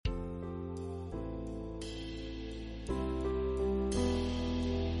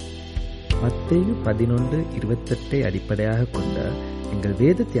மத்தேயு 11:28 அடிப்படையாக கொண்ட எங்கள்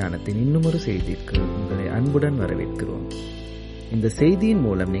வேத தியானத்தின் இன்னுமொரு செய்திக்கு உங்களை அன்புடன் வரவேற்கிறோம். இந்த செய்தியின்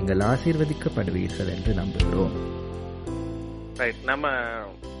மூலம் நீங்கள் ஆசீர்வதிக்கப்படுவீர்கள் என்று நம்புகிறோம். நம்ம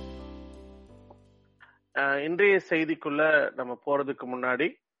இன்றைய செய்திக்குள்ள நம்ம போறதுக்கு முன்னாடி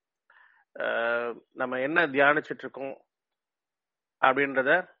நம்ம என்ன தியானிச்சுட்டு இருக்கோம்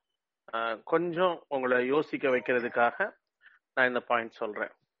அப்படின்றத கொஞ்சம் உங்களை யோசிக்க வைக்கிறதுக்காக நான் இந்த பாயிண்ட்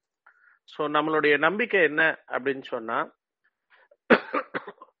சொல்றேன். ஸோ நம்மளுடைய நம்பிக்கை என்ன அப்படின்னு சொன்னா,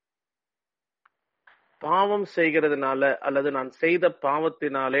 பாவம் செய்கிறதுனால அல்லது நான் செய்த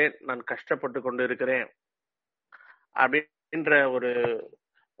பாவத்தினாலே நான் கஷ்டப்பட்டு கொண்டு இருக்கிறேன் அப்படின்ற ஒரு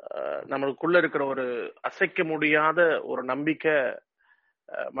நம்மளுக்குள்ள இருக்கிற ஒரு அசைக்க முடியாத ஒரு நம்பிக்கை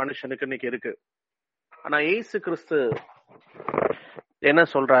மனுஷனுக்கு இன்னைக்கு இருக்கு. ஆனா இயேசு கிறிஸ்து என்ன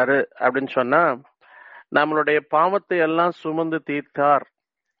சொல்றாரு அப்படின்னு சொன்னா, நம்மளுடைய பாவத்தை எல்லாம் சுமந்து தீர்த்தார்,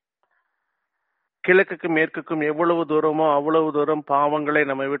 கிழக்குக்கும் மேற்குக்கும் எவ்வளவு தூரமோ அவ்வளவு தூரம் பாவங்களை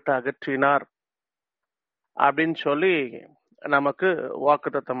நம்மை விட்டு அகற்றினார் அப்படின்னு சொல்லி நமக்கு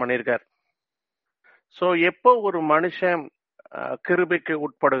வாக்குத்தத்தம் பண்ணியிருக்கார். சோ எப்போ ஒரு மனுஷன் கிருபைக்கு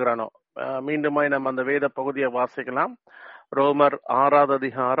உட்படுகிறானோ, மீண்டுமாய் நம்ம அந்த வேத பகுதியை வாசிக்கலாம். ரோமர் 6வது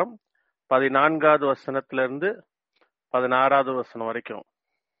அதிகாரம் 14வது வசனத்திலிருந்து 16வது வசனம் வரைக்கும்.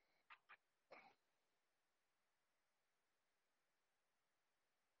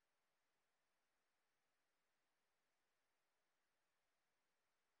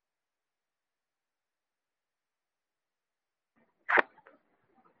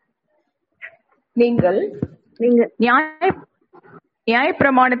 நீங்கள்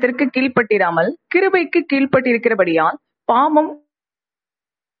நியாயப்பிரமாணத்திற்கு கீழ்ப்பட்டிராமல் கிருபைக்கு கீழ்ப்பட்டிருக்கிறபடியால் பாவம்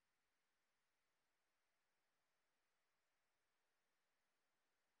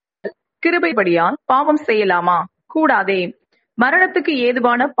கிருபைப்படியால் பாவம் செய்யலாமா? கூடாதே. மரணத்துக்கு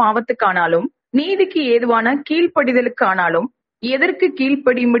ஏதுவான பாவத்துக்கானாலும் நீதிக்கு ஏதுவான கீழ்ப்படிதலுக்கானாலும் எதற்கு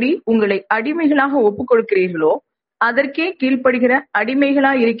கீழ்ப்படியும்படி உங்களை அடிமைகளாக ஒப்புக் கொடுக்கிறீர்களோ அதற்கே கீழ்ப்படுகிற அடிமைகளா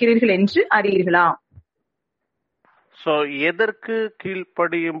இருக்கிறீர்கள் என்று அறியீர்களா? சோ எதற்கு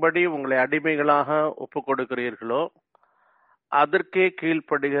கீழ்ப்படியும்படி உங்களை அடிமைகளாக ஒப்பு கொடுக்கிறீர்களோ அதற்கே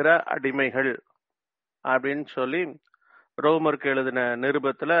கீழ்ப்படுகிற அடிமைகள் அப்படின்னு சொல்லி ரோமருக்கு எழுதின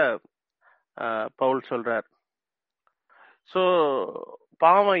நிருபத்துல பவுல் சொல்றார். சோ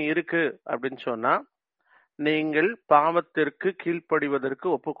பாவம் இருக்கு அப்படின்னு சொன்னா நீங்கள் பாவத்திற்கு கீழ்ப்படிவதற்கு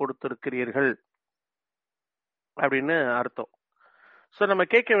ஒப்பு கொடுத்திருக்கிறீர்கள் அப்படின்னு அர்த்தம். சோ நம்ம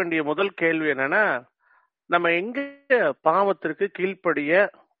கேட்க வேண்டிய முதல் கேள்வி என்னன்னா, நம்ம எங்க பாவத்திற்கு கீழ்ப்படிய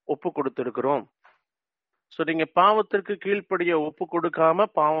ஒப்பு கொடுத்திருக்கிறோம்? சோ நீங்க பாவத்திற்கு கீழ்ப்படிய ஒப்பு கொடுக்காம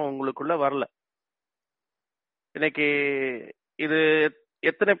பாவம் உங்களுக்குள்ள வரல. இன்னைக்கு இது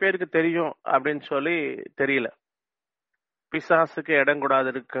எத்தனை பேருக்கு தெரியும் அப்படின்னு சொல்லி தெரியல. பிசாசுக்கு இடம் கூடாது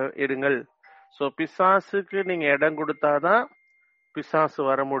இருங்கள். சோ பிசாசுக்கு நீங்க இடம் கொடுத்தாதான் பிசாசு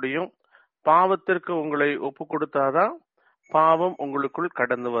வர முடியும். பாவத்திற்கு உங்களை ஒப்பு கொடுத்தாதான் பாவம் உங்களுக்குள்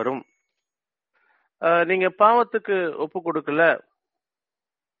கடந்து வரும். நீங்க பாவத்துக்கு ஒப்பு கொடுக்கல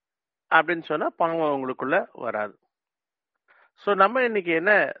அப்படின்னு சொன்னா பாவம் உங்களுக்குள்ள வராது. சோ நம்ம இன்னைக்கு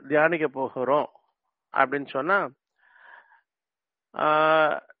என்ன தியானிக்க போகிறோம் அப்படின்னு சொன்னா,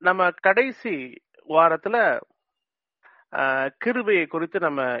 நம்ம கடைசி வாரத்துல கிருபையை குறித்து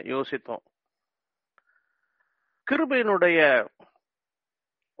நம்ம யோசித்தோம். கிருபையினுடைய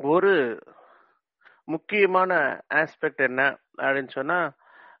ஒரு முக்கியமான ஆஸ்பெக்ட் என்ன அப்படின்னு சொன்னா,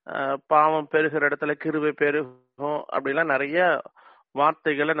 பாவம் பெருகிற இடத்துல கிருபை பெருகும் அப்படிலாம் நிறைய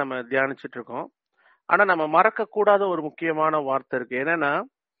வார்த்தைகளை நம்ம தியானிச்சுட்டு இருக்கோம். ஆனா நம்ம மறக்க கூடாத ஒரு முக்கியமான வார்த்தை இருக்கு. என்னன்னா,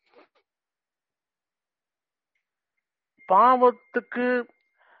 பாவத்துக்கு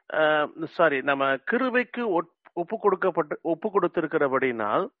நம்ம கிருபைக்கு ஒப்பு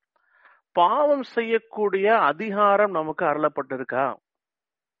கொடுத்திருக்கிறபடினால் பாவம் செய்யக்கூடிய அதிகாரம் நமக்கு அருளப்பட்டிருக்கா?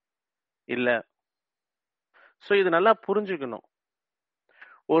 இல்ல. சோ இது நல்லா புரிஞ்சுக்கணும்.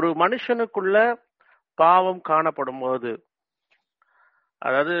 ஒரு மனுஷனுக்குள்ள பாவம் காணப்படும் போது,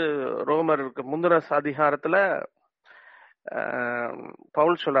 அதாவது ரோமருக்கு முந்தின அதிகாரத்துல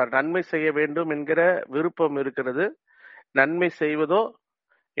பவுல் சொல்றார், நன்மை செய்ய வேண்டும் என்கிற விருப்பம் இருக்கிறது, நன்மை செய்வதோ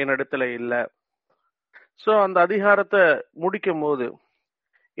என்னிடத்துல இல்ல. சோ அந்த அதிகாரத்தை முடிக்கும் போது,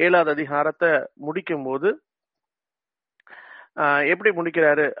 7வது அதிகாரத்தை முடிக்கும் போது எப்படி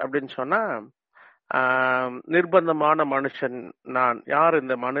முடிக்கிறாரு அப்படின்னு சொன்னா, நிர்பந்தமான மனுஷன் நான், யார்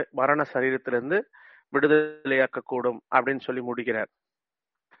இந்த மரண சரீரத்திலிருந்து விடுதலையாக்க கூடும் அப்படின்னு சொல்லி முடிக்கிறார்.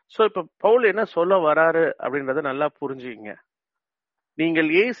 சோ இப்ப பவுல் என்ன சொல்ல வராரு அப்படின்றத நல்லா புரிஞ்சுங்க. நீங்கள்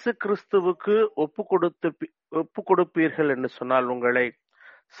இயேசு கிறிஸ்துவுக்கு ஒப்பு கொடுப்பீர்கள் என்று சொன்னால், உங்களை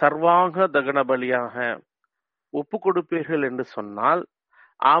சர்வாங்க தகன பலியாக ஒப்பு கொடுப்பீர்கள் என்று சொன்னால்,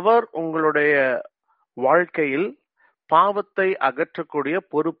 அவர் உங்களுடைய வாழ்க்கையில் பாவத்தை அகற்றக்கூடிய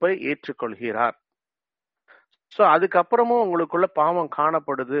பொறுப்பை ஏற்றுக்கொள்கிறார். சோ அதுக்கப்புறமும் உங்களுக்குள்ள பாவம்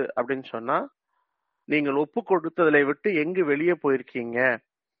காணப்படுது அப்படின்னு சொன்னா, நீங்கள் ஒப்பு கொடுத்ததை விட்டு எங்கு வெளியே போயிருக்கீங்க?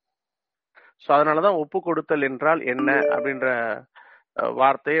 சோ அதனாலதான் ஒப்பு கொடுத்தல் என்றால் என்ன அப்படின்ற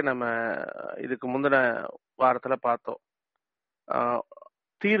வார்த்தையை நம்ம இதுக்கு முந்தின வாரத்துல பார்த்தோம்.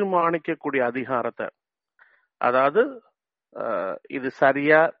 தீர்மானிக்கக்கூடிய அதிகாரத்தை, அதாவது இது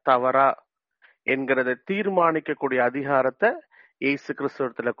சரியா தவறா என்கிறத தீர்மானிக்கக்கூடிய அதிகாரத்தை இயேசு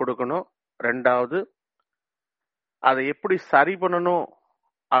கிறிஸ்துவத்துல கொடுக்கணும். ரெண்டாவது, அதை எப்படி சரி பண்ணணும்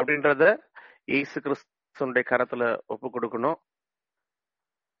அப்படின்றத இயேசு கிறிஸ்துடைய கரத்துல ஒப்பு கொடுக்கணும்.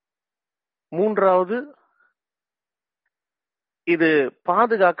 மூன்றாவது, இது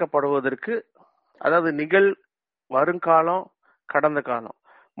பாதுகாக்கப்படுவதற்கு, அதாவது வருங்காலம், கடந்த காலம்,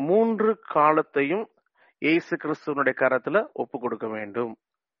 3 காலத்தையும் இயேசு கிறிஸ்துவனுடைய கரத்துல ஒப்பு கொடுக்க வேண்டும்.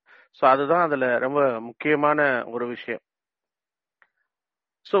 சோ அதுதான் அதுல ரொம்ப முக்கியமான ஒரு விஷயம்.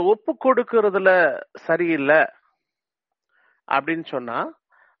 சோ ஒப்பு கொடுக்கறதுல சரியில்லை அப்படின்னு சொன்னா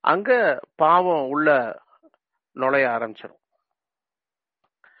அங்க பாவம் உள்ள நுழைய ஆரம்பிச்சிடும்.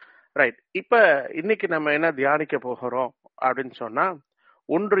 ரைட். இப்ப இன்னைக்கு நம்ம என்ன தியானிக்க போகிறோம் அப்படின்னு சொன்னா,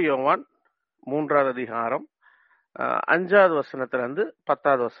 1 யோவான் 3வது அதிகாரம் 5வது வசனத்துல இருந்து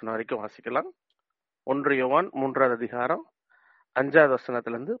 10வது வசனம் வரைக்கும் வாசிக்கலாம். 1 யோவான் 3வது அதிகாரம் 5வது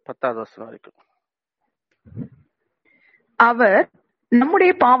வசனத்துல இருந்து 10வது வசனம் வரைக்கும். அவர்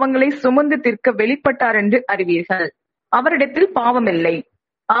நம்முடைய பாவங்களை சுமந்து தீர்க்க வெளிப்பட்டார் என்று அறிவீர்கள். அவரிடத்தில் பாவம் இல்லை.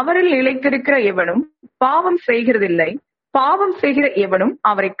 அவரில் நிலைத்திருக்கிற எவனும் பாவம் செய்கிறதில்லை. பாவம் செய்கிற எவனும்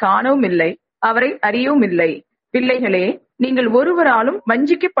அவரை காணவும் இல்லை, அவரை அறியவும் இல்லை. பிள்ளைகளே, நீங்கள் ஒருவராலும்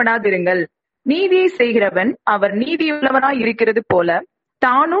வஞ்சிக்கப்படாதிருங்கள். நீதியை செய்கிறவன் அவர் நீதியுள்ளவனாய் இருக்கிறது போல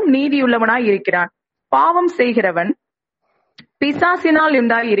தானும் நீதியுள்ளவனாய் இருக்கிறான். பாவம் செய்கிறவன் பிசாசினால்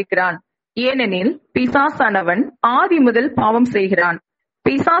உண்டாயிருக்கிறான். ஏனெனில் பிசாசானவன் ஆதி முதல் பாவம் செய்கிறான்.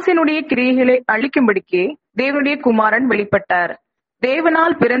 பிசாசினுடைய கிரியைகளை அழிக்கும்படிக்கே தேவனுடைய குமாரன் வெளிப்பட்டார்.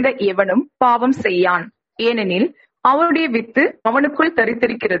 தேவனால் பிறந்த எவனும் பாவம் செய்யான். ஏனெனில் அவனுடைய வித்து அவனுக்குள்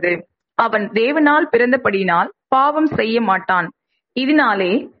தரித்திருக்கிறது. அவன் தேவனால் பிறந்தபடியினால் பாவம் செய்ய மாட்டான்.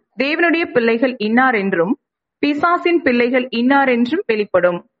 இதனாலே தேவனுடைய பிள்ளைகள் இன்னார் என்றும் பிசாசின் பிள்ளைகள் இன்னார் என்றும்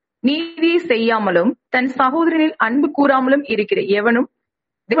வெளிப்படும். நீதியை செய்யாமலும் தன் சகோதரனில் அன்பு கூறாமலும் இருக்கிற எவனும்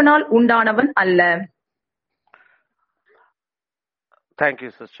தேவனால் உண்டானவன் அல்ல. Thank you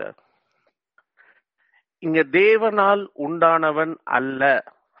sister. இங்க தேவனால் உண்டானவன் அல்ல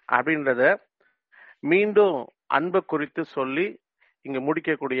அப்படின்றத மீண்டும் அன்பை குறித்து சொல்லி இங்க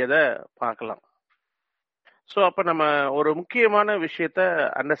முடிக்கக்கூடியத பார்க்கலாம். சோ அப்ப நம்ம ஒரு முக்கியமான விஷயத்த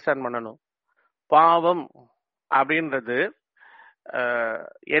அண்டர்ஸ்டாண்ட் பண்ணணும். பாவம் அப்படின்றது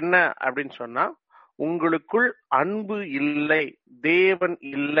என்ன அப்படின்னு சொன்னா, உங்களுக்குள் அன்பு இல்லை, தேவன்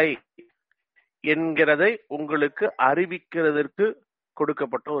இல்லை என்கிறதை உங்களுக்கு அறிவிக்கிறதற்கு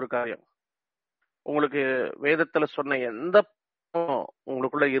கொடுக்கப்பட்ட ஒரு காரியம். உங்களுக்கு வேதத்துல சொன்ன எந்த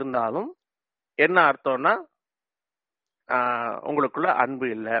உங்களுக்குள்ள இருந்தாலும் என்ன அர்த்தம்னா, உங்களுக்குள்ள அன்பு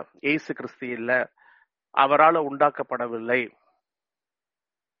இல்லை, இயேசு கிறிஸ்து இல்லை, அவரால் உண்டாக்கப்படவில்லை.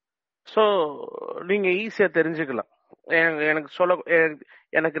 சோ நீங்க ஈஸியா தெரிஞ்சுக்கலாம்.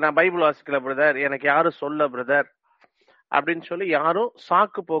 எனக்கு நான் பைபிள் வாசிக்கல பிரதர், எனக்கு யாரும் சொல்ல பிரதர் அப்படின்னு சொல்லி யாரும்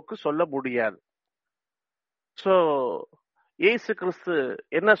சாக்கு போக்கு சொல்ல முடியாது. சோ இயேசு கிறிஸ்து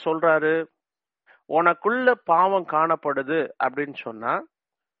என்ன சொல்றாரு? உனக்குள்ள பாவம் காணப்படுது அப்படின்னு சொன்னா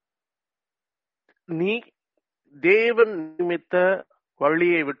நீ தேவன் நிமித்த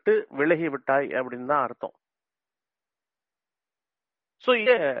வழியை விட்டு விலகி விட்டாய் அப்படின்னு தான் அர்த்தம். சோ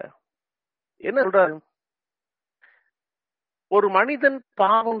என்ன சொல்றாரு? ஒரு மனிதன்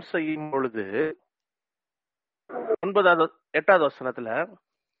பாவம் செய்யும் பொழுது 8வது வசனத்துல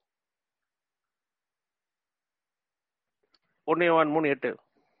 1 யோவான் 3:8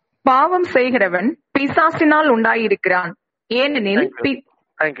 பாவம் செய்கிறவன் பிசாசினால் உண்டாயிருக்கிறான். ஏனெனில்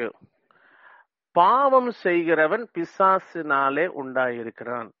தேங்க்யூ. பாவம் செய்கிறவன் பிசாசினாலே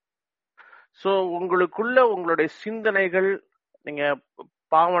உண்டாயிருக்கிறான். சோ உங்களுக்குள்ள உங்களுடைய சிந்தனைகள், நீங்க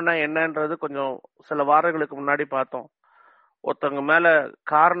பாவம்னா என்னன்றது கொஞ்சம் சில வாரங்களுக்கு முன்னாடி பார்த்தோம். ஒருத்தவங்க மேல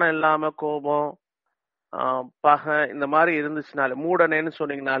காரணம் இல்லாம கோபம், பகை இந்த மாதிரி இருந்துச்சுனாலே, மூடனேன்னு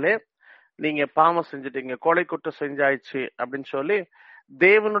சொன்னீங்கனாலே நீங்க பாவம் செஞ்சுட்டீங்க, கொலை குற்றம் செஞ்சாயிடுச்சு அப்படின்னு சொல்லி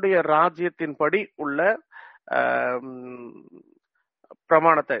தேவனுடைய ராஜ்யத்தின்படி உள்ள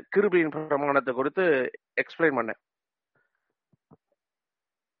பிரமாணத்தை, கிருபையின் பிரமாணத்தை குறித்து எக்ஸ்பிளைன் பண்ணேன்.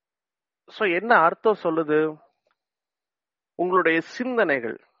 சோ என்ன அர்த்தம் சொல்லுது? உங்களுடைய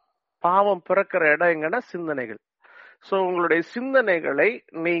சிந்தனைகள், பாவம் பிறக்கிற இடம் எங்கன்னா சிந்தனைகள். சோ உங்களுடைய சிந்தனைகளை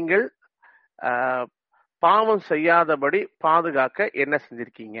நீங்கள் பாவம் செய்யாதபடி பாதுகாக்க என்ன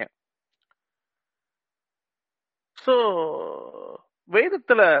செஞ்சிருக்கீங்க? சோ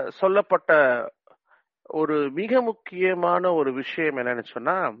வேதத்துல சொல்லப்பட்ட ஒரு மிக முக்கியமான ஒரு விஷயம் என்னன்னு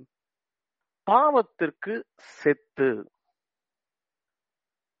சொன்னா, பாவத்திற்கு செத்து.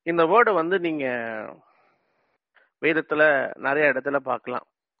 இந்த வேர்டை நீங்க வேதத்துல நிறைய இடத்துல பார்க்கலாம்.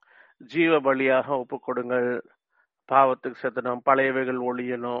 ஜீவ பலியாக ஒப்பு கொடுங்கள், பாவத்துக்கு செத்தணும், பழையவைகள்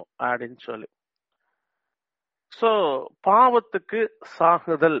ஒழியணும் அப்படின்னு சொல்லி. சோ பாவத்துக்கு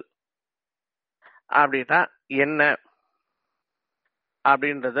சாகுதல் அப்படின்னா என்ன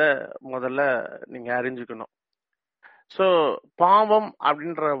அப்படின்றத முதல்ல நீங்க அறிஞ்சுக்கணும். சோ பாவம்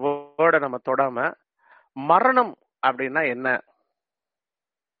அப்படின்ற வேர்டை நம்ம தொடாம மரணம் அப்படின்னா என்ன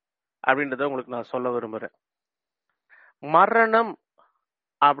அப்படின்றத உங்களுக்கு நான் சொல்ல விரும்புறேன். மரணம்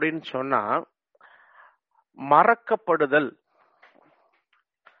அப்படின்னு சொன்னா மறக்கப்படுதல்.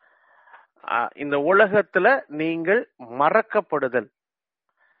 இந்த உலகத்துல நீங்கள் மறக்கப்படுதல்.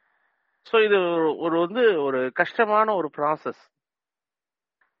 சோ இது ஒரு கஷ்டமான ஒரு ப்ராசஸ்.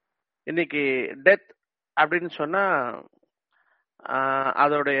 இன்னைக்கு டெத் அப்படின்னு சொன்னா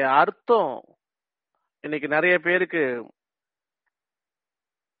அதோடைய அர்த்தம் இன்னைக்கு நிறைய பேருக்கு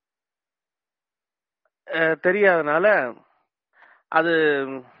தெரியாதனால அது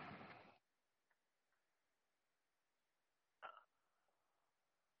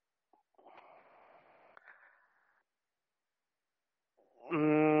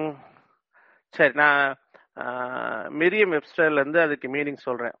சரி, நான் மெரியம் வெப்ஸ்டர்ல இருந்து அதுக்கு மீனிங்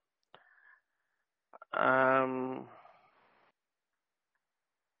சொல்றேன்.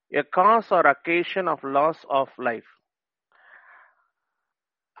 A cause or occasion of loss of life.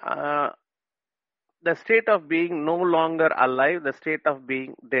 The state of being no longer alive, the state of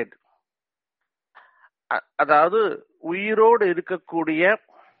being dead. அதாவது உயிரோடு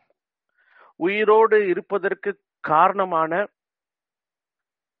இருப்பதற்கு காரணமான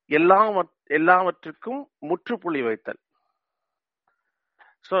எல்லாவற்றுக்கும் முற்றுப்புள்ளி வைத்தல்.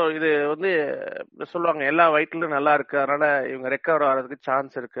 சோ இது சொல்லுவாங்க, எல்லா வயிற்றுலும் நல்லா இருக்கு, அதனால இவங்க ரெக்கவர் ஆகிறதுக்கு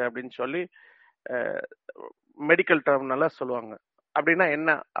சான்ஸ் இருக்கு அப்படின்னு சொல்லி மெடிக்கல் டேர்ம் நல்லா சொல்லுவாங்க. அப்படின்னா என்ன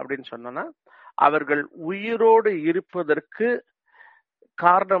அப்படின்னு சொன்னா, அவர்கள் உயிரோடு இருப்பதற்கு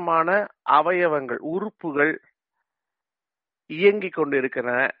காரணமான அவயவங்கள், உறுப்புகள் இயங்கி கொண்டு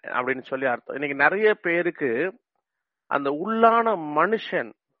இருக்கிறன அப்படின்னு சொல்லி அர்த்தம். இன்னைக்கு நிறைய பேருக்கு அந்த உள்ளான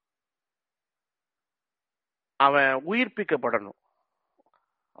மனுஷன் அவன் உயிர்ப்பிக்கப்படணும்.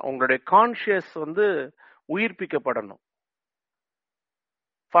 அவங்களுடைய கான்சியஸ் உயிர்ப்பிக்கப்படணும்.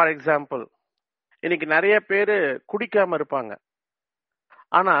 ஃபார் எக்ஸாம்பிள், இன்னைக்கு நிறைய பேரு குடிக்காம இருப்பாங்க,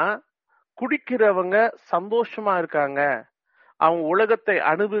 ஆனா குடிக்கிறவங்க சந்தோஷமா இருக்காங்க, அவங்க உலகத்தை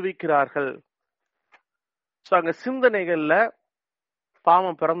அனுபவிக்கிறார்கள். சோ அங்க சிந்தனைகள்ல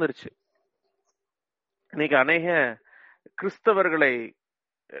பாவம் பிறந்துருச்சு. இன்னைக்கு அநேக கிறிஸ்தவர்களை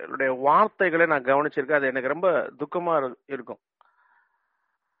வார்த்தைகளை நான் கவனிச்சிருக்கேன். அது எனக்கு ரொம்ப துக்கமா இருக்கும்.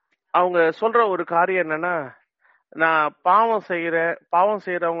 அவங்க சொல்ற ஒரு காரியம் என்னன்னா, நான் பாவம்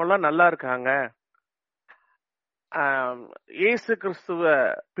செய்யறவங்க எல்லாம் நல்லா இருக்காங்க, இயேசு கிறிஸ்துவ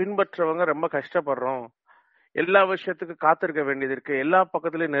பின்பற்றவங்க ரொம்ப கஷ்டப்படுறோம், எல்லா விஷயத்துக்கு காத்திருக்க வேண்டியது இருக்கு, எல்லா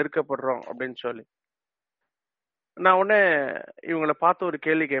பக்கத்துலயும் நெருக்கப்படுறோம் அப்படின்னு சொல்லி. நான் உடனே இவங்களை பார்த்து ஒரு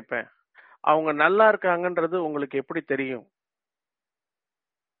கேள்வி கேட்பேன், அவங்க நல்லா இருக்காங்கன்றது உங்களுக்கு எப்படி தெரியும்?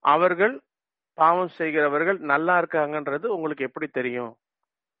 அவர்கள் பாவம் செய்கிறவர்கள் நல்லா இருக்காங்கன்றது உங்களுக்கு எப்படி தெரியும்?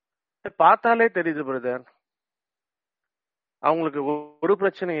 பார்த்தாலே தெரியுது பிரதர், அவங்களுக்கு ஒரு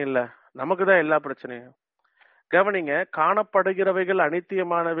பிரச்சனையும் இல்லை, நமக்கு தான் எல்லா பிரச்சனையும். கவனிங்க, காணப்படுகிறவைகள்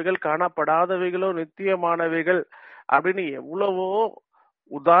அநித்தியமானவைகள், காணப்படாதவைகளோ நித்தியமானவைகள் அப்படின்னு எவ்வளவோ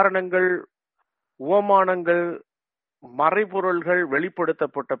உதாரணங்கள், உவமானங்கள், மறைபொருள்கள்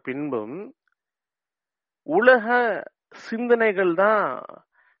வெளிப்படுத்தப்பட்ட பின்பும் உலக சிந்தனைகள் தான்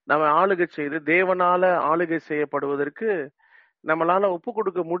நம்ம ஆளுகை செய்து தேவனால ஆளுகை செய்யப்படுவதற்கு நம்மளால ஒப்பு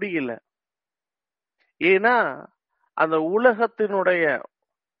கொடுக்க முடியல. ஏன்னா அந்த உலகத்தினுடைய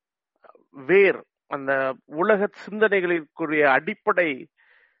வேர், அந்த உலக சிந்தனைகளுக்குரிய அடிப்படை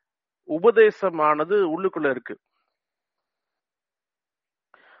உபதேசமானது உள்ளுக்குள்ள இருக்கு.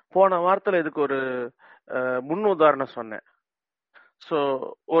 போன வாரத்துல இதுக்கு ஒரு முன் உதாரணம் சொன்னேன். சோ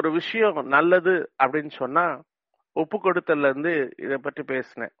ஒரு விஷயம் நல்லது அப்படின்னு சொன்னா ஒப்பு கொடுத்தல இருந்து இத பற்றி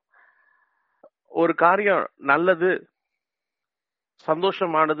பேசினேன். ஒரு காரியம் நல்லது,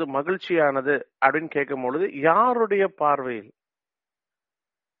 சந்தோஷமானது, மகிழ்ச்சியானது அப்படின்னு கேட்கும் பொழுது யாருடைய பார்வையில்?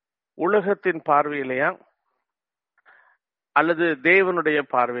 உலகத்தின் பார்வையிலையா அல்லது தேவனுடைய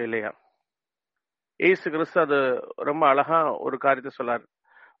பார்வையிலையா? இயேசு கிறிஸ்து அது ரொம்ப அழகா ஒரு காரியத்தை சொல்லார்.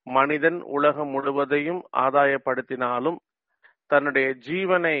 மனிதன் உலகம் முழுவதையும் ஆதாயப்படுத்தினாலும் தன்னுடைய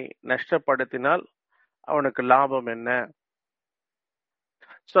ஜீவனை நஷ்டப்படுத்தினால் அவனுக்கு லாபம் என்ன?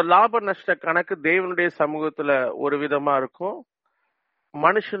 சோ லாப நஷ்ட கணக்கு தேவனுடைய சமூகத்துல ஒரு விதமா இருக்கும்,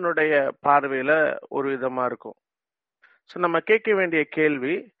 மனுஷனுடைய பார்வையில ஒரு விதமா இருக்கும். சோ நம்ம கேட்க வேண்டிய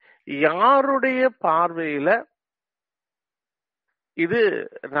கேள்வி, யாருடைய பார்வையில இது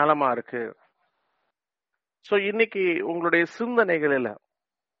நலமா இருக்கு? சோ இன்னைக்கு உங்களுடைய சிந்தனைகளில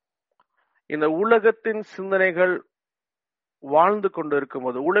இந்த உலகத்தின் சிந்தனைகள் வாழ்ந்து கொண்டு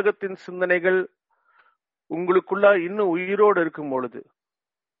இருக்கும்போது, உலகத்தின் சிந்தனைகள் உங்களுக்குள்ள இன்னும் உயிரோடு இருக்கும் பொழுது,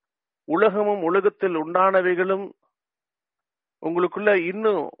 உலகமும் உலகத்தில் உண்டானவைகளும் உங்களுக்குள்ள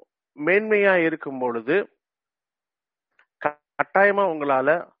இன்னும் மேன்மையா இருக்கும் பொழுது, கட்டாயமா உங்களால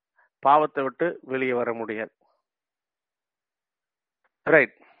பாவத்தை விட்டு வெளியே வர முடியாது.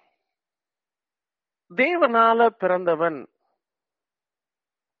 ரைட். தேவனால பிறந்தவன்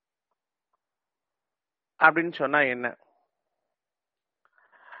அப்படின்னு சொன்னா என்ன?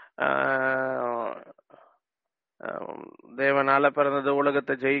 தேவனால பிறந்தது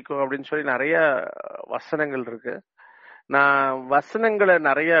உலகத்தை ஜெயிக்கும் அப்படின்னு சொல்லி நிறைய வசனங்கள் இருக்கு. நான் வசனங்களை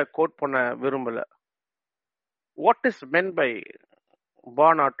நிறைய கோட் பண்ண விரும்பல. What is men by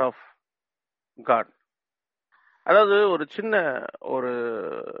born out of God? அதாவது ஒரு சின்ன ஒரு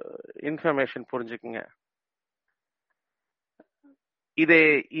இன்ஃபர்மேஷன் புரிஞ்சுக்குங்க. இதை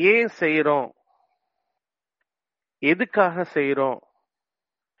ஏன் செய்யறோம், எதுக்காக செய்யறோம்,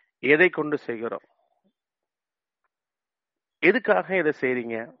 எதை கொண்டு செய்கிறோம், எதுக்காக இதை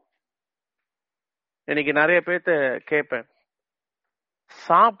செய்றீங்க? இன்னைக்கு நிறைய பேர்த்த கேட்பேன்,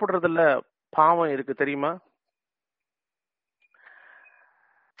 சாப்பிடுறதுல பாவம் இருக்கு தெரியுமா?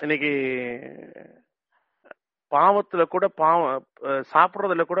 இன்னைக்கு பாவத்துல கூட பாவம்,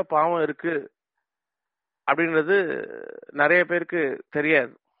 சாப்பிடுறதுல கூட பாவம் இருக்கு அப்படின்றது நிறைய பேருக்கு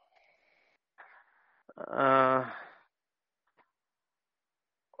தெரியாது.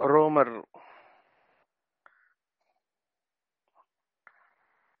 ரோமர்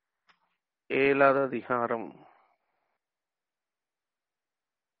 7 அதிகாரம்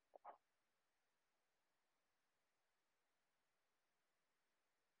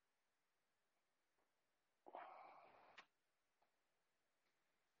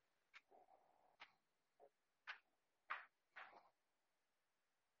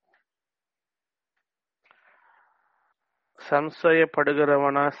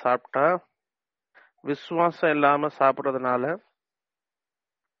 'சம்சயப்படுகிறவனா சாப்பிட்டா விசுவாசம் இல்லாம சாப்பிடுறதுனால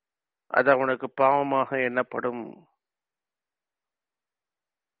அது அவனுக்கு பாவமாக எண்ணப்படும்.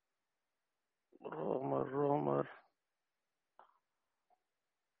 ரோமர்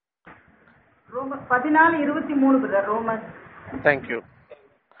 14:23 ரோமர். தேங்க்யூ.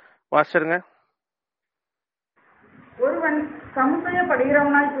 வாசிருங்க. ஒருவன்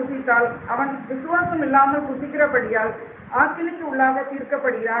சம்சயப்படுகிறவனாய் புசித்தால் அவன் விசுவாசம் இல்லாமல் புசிக்கிறபடியால் ஆக்கினைக்கு உள்ளாக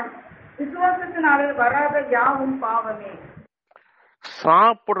தீர்க்கப்படுகிறான். விசுவாசத்தினாலே வராத யாவும் பாவமே.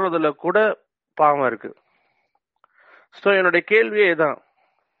 சாப்பிடுறதுல கூட பாவம் இருக்கு. சோ என்னுடைய கேள்வியே இதான்.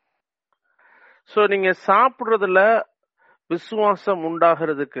 சோ நீங்க சாப்பிடுறதுல விசுவாசம்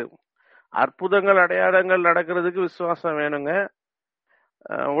உண்டாகிறதுக்கு, அற்புதங்கள் அடையாளங்கள் நடக்கிறதுக்கு விசுவாசம் வேணுங்க.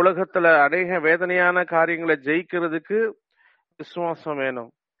 உலகத்துல அநேக வேதனையான காரியங்களை ஜெயிக்கிறதுக்கு விசுவாசம்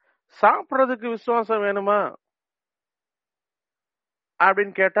வேணும். சாப்பிடுறதுக்கு விசுவாசம் வேணுமா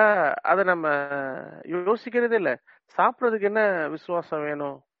அப்படின்னு கேட்டா அதை நம்ம யோசிக்கிறதே இல்ல. சாப்பிடுறதுக்கு என்ன விசுவாசம்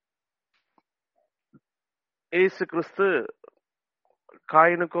வேணும்? இயேசு கிறிஸ்து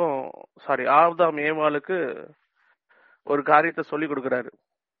காயினுக்கும் ஆதாம் ஏவாளுக்கு ஒரு காரியத்தை சொல்லி கொடுக்கிறாரு.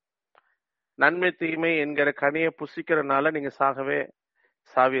 நன்மை தீமை என்கிற கனியை புசிக்கிறதுனால நீங்க சாகவே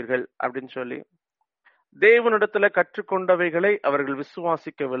சாவீர்கள் அப்படின்னு சொல்லி, தேவனிடத்துல கற்றுக்கொண்டவைகளை அவர்கள்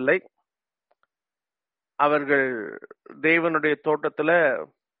விசுவாசிக்கவில்லை. அவர்கள் தேவனுடைய தோட்டத்துல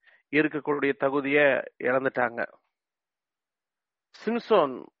இருக்கக்கூடிய தகுதிய இழந்துட்டாங்க.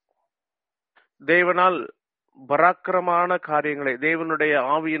 சிம்சோன் தேவனால் பராக்கிரமான காரியங்களை, தேவனுடைய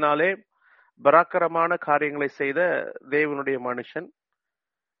ஆவியினாலே பராக்கிரமான காரியங்களை செய்த தேவனுடைய மனுஷன்.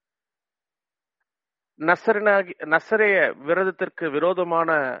 நசரேய விரதத்திற்கு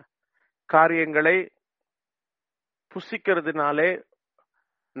விரோதமான காரியங்களை புசிக்கிறதுனாலே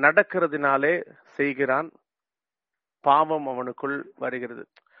நடக்கிறதுனாலே செய்கிறான். பாவம் அவனுக்குள் வருகிறது.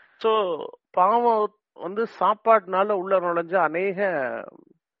 சோ பாவம் சாப்பாடுனால உள்ள நுழைஞ்ச அநேக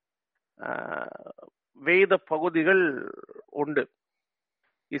வேத பகுதிகள் உண்டு.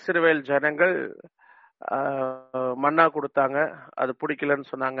 இஸ்ரவேல் ஜனங்கள் மன்னா கொடுத்தாங்க, அது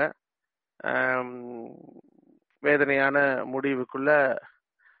பிடிக்கலன்னு சொன்னாங்க, வேதனையான முடிவுக்குள்ள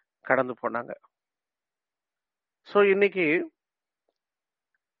கடந்து போனாங்க. சோ இன்னைக்கு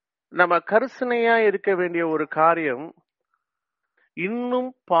நம்ம கரிசனையா இருக்க வேண்டிய ஒரு காரியம், இன்னும்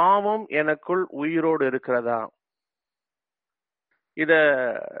பாவம் எனக்குள் உயிரோடு இருக்கிறதா? இத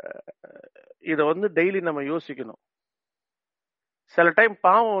இத டெய்லி நம்ம யோசிக்கணும். சில டைம்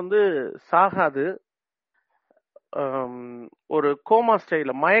பாவம் சாகாது, ஒரு கோமா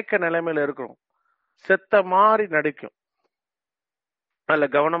ஸ்டைல மயக்க நிலைமையில இருக்கும், செத்த மாதிரி நடிக்கும். அதுல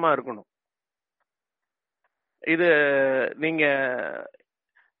கவனமா இருக்கணும். இது நீங்க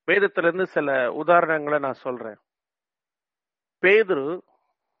வேதத்துல இருந்து சில உதாரணங்களை நான் சொல்றேன். பேதுரு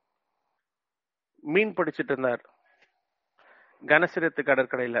மீன் பிடிச்சிட்டு இருந்தார் கனசரத்து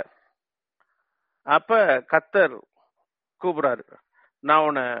கடற்கரையில. அப்ப கர்த்தர் கூப்பிடுறாரு, நான்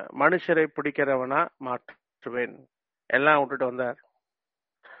உன்னை மனுஷரை பிடிக்கிறவனா மாற்றுவேன். எல்லாம் விட்டுட்டு வந்தார்.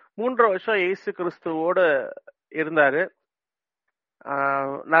 3 வருஷம் இயேசு கிறிஸ்துவோட இருந்தாரு.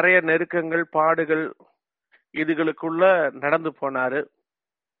 நிறைய நெருக்கங்கள், பாடுகள், இதுகளுக்குள்ள நடந்து போனாரு.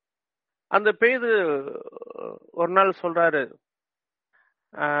 அந்த பேதுரு ஒரு நாள் சொல்றாரு,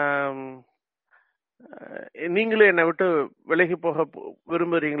 நீங்களும் என்னை விட்டு விலகி போக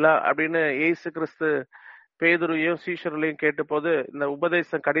விரும்புறீங்களா அப்படின்னு இயேசு கிறிஸ்து பேதுருவையும் சீஷர்களையும் கேட்ட போது, இந்த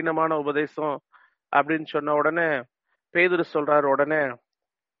உபதேசம் கடினமான உபதேசம் அப்படின்னு சொன்ன உடனே பேதுரு சொல்றாரு, உடனே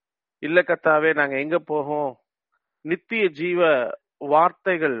இல்ல கர்த்தாவே, நாங்க எங்க போகும், நித்திய ஜீவ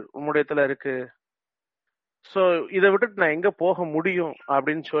வார்த்தைகள் உம்முடையத்துல இருக்கு, சோ இதை விட்டுட்டு நான் எங்க போக முடியும்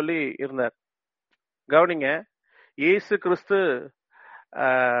அப்படின்னு சொல்லி இருந்தார். கவனிங்க, இயேசு கிறிஸ்து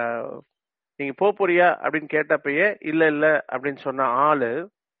நீங்க போறியா அப்படின்னு கேட்டப்பயே இல்ல இல்ல அப்படின்னு சொன்ன ஆளு,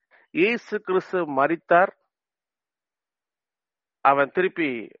 இயேசு கிறிஸ்து மரித்தார், அவன் திருப்பி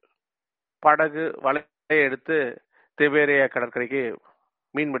படகு வலையை எடுத்து திபேரியா கடற்கரைக்கு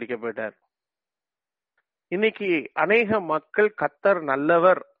மீன் பிடிக்க போயிட்டார். இன்னைக்கு அநேக மக்கள் கர்த்தர்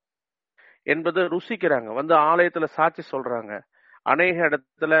நல்லவர் என்பதை ருசிக்கிறாங்க, ஆலயத்துல சாட்சி சொல்றாங்க, அநேக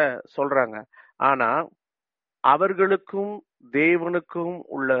இடத்துல சொல்றாங்க. ஆனா அவர்களுக்கும் தேவனுக்கும்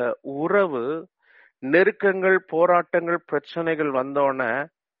உள்ள உறவு, நெருக்கங்கள், போராட்டங்கள், பிரச்சனைகள் வந்தோடனே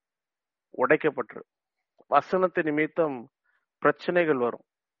உடைக்கப்பட்டு, வசனத்து நிமித்தம் பிரச்சனைகள் வரும்.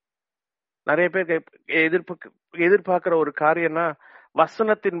 நிறைய பேர் எதிர்பார்க்கிற ஒரு காரியம்னா,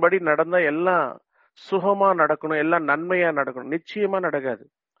 வசனத்தின்படி நடந்தா எல்லாம் சுகமா நடக்கணும், எல்லாம் நன்மையா நடக்கணும். நிச்சயமா நடக்காது.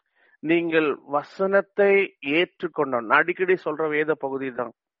 நீங்கள் வசனத்தை ஏற்றுக்கொண்டோம். அடிக்கடி சொல்ற வேத பகுதி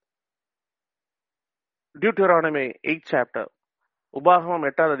தான் டியூட்டரானமி 8th chapter, உபாகமம்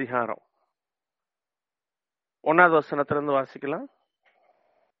 8வது அதிகாரம் 1வது வசனத்திலிருந்து வாசிக்கலாம்.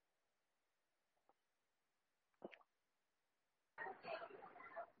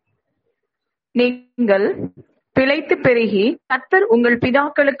 நீங்கள் பிழைத்து பெருகி கர்த்தர் உங்கள்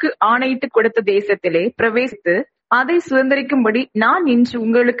பிதாக்களுக்கு ஆணையிட்டு கொடுத்த தேசத்திலே பிரவேசித்து அதை சுதந்திரிக்கும்படி நான் இன்று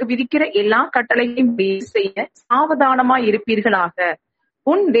உங்களுக்கு விதிக்கிற எல்லா கட்டளையும் செய்ய சாவதானமாய் இருப்பீர்களாக.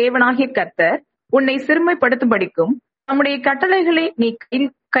 உன் தேவனாகிய கர்த்தர் உன்னை சிறுமைப்படுத்தும்படிக்கும் நம்முடைய கட்டளைகளை நீ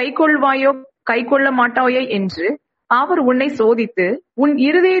கைக்கொள்வாயோ கைக்கொள்ள மாட்டாயோ என்று அவர் உன்னை சோதித்து உன்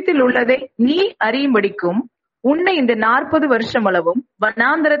இருதயத்தில் உள்ளதை நீ அறியும்படிக்கும் உன்னை இந்த 40 வருஷம் அளவும்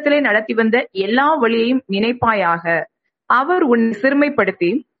வனாந்தரத்திலே நடத்தி வந்த எல்லா வழியையும் நினைப்பாயாக. அவர் உன்னை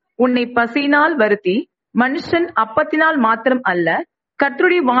சிறுமைப்படுத்தி உன்னை பசியினால் வருத்தி, மனுஷன் அப்பத்தினால் மாத்திரம் அல்ல,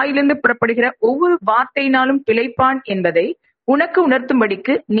 கர்த்தருடைய வாயிலிருந்து புறப்படுகிற ஒவ்வொரு வார்த்தையினாலும் பிழைப்பான் என்பதை உனக்கு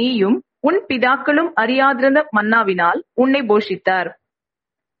உணர்த்தும்படிக்கு நீயும் உன் பிதாக்களும் அறியாதிருந்த மன்னாவினால் உன்னை போஷித்தார்.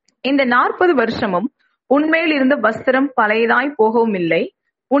 இந்த 40 வருஷமும் உன்மேல் இருந்த வஸ்திரம் பழையதாய் போகவும் இல்லை,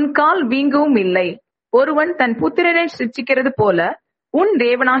 உன் கால் வீங்கவும் இல்லை. ஒருவன் தன் புத்திரனை சிட்சிக்கிறது போல உன்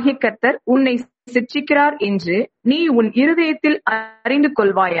தேவனாகிய கர்த்தர் உன்னை சிட்சிக்கிறார் என்று நீ உன் இருதயத்தில் அறிந்து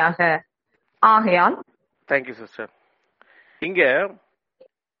கொள்வாயாக. ஆகையால் தேங்க்யூ சிஸ்டர். இங்க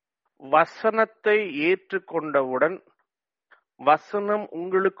வசனத்தை ஏற்றுக்கொண்டவுடன், வசனம்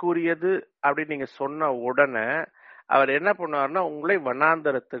உங்களுக்குரியது அப்படின்னு நீங்க சொன்ன உடனே அவர் என்ன பண்ணுவார்னா உங்களை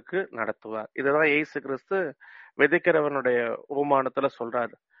வனாந்தரத்துக்கு நடத்துவார். இதுதான் இயேசு கிறிஸ்து விதைக்கிறவனுடைய உபமானத்துல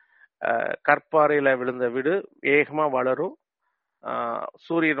சொல்றாரு. கற்பாறையில விழுந்த வீடு வேகமா வளரும்,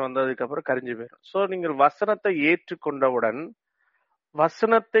 சூரியன் வந்ததுக்கு அப்புறம் கரிஞ்சு போயிடும். சோ நீங்கள் வசனத்தை ஏற்றுக்கொண்டவுடன்,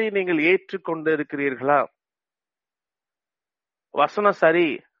 வசனத்தை நீங்கள் ஏற்றுக்கொண்டு இருக்கிறீர்களா? வசனம் சரி,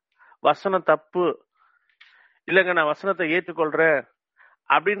 வசனம் தப்பு, இல்லைங்க நான் வசனத்தை ஏற்றுக்கொள்றேன்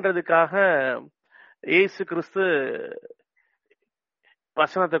அப்படின்றதுக்காக இயேசு கிறிஸ்து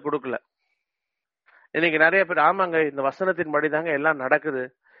வசனத்தை கொடுக்கல. இன்னைக்கு நிறைய பேர் ஆமாங்க இந்த வசனத்தின் படிதாங்க எல்லாம் நடக்குது.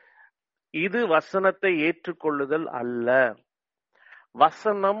 இது வசனத்தை ஏற்றுக்கொள்ளுதல் அல்ல.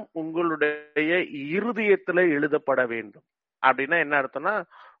 வசனம் உங்களுடைய இருதயத்துல எழுதப்பட வேண்டும். அப்படின்னா என்ன அர்த்தம்னா,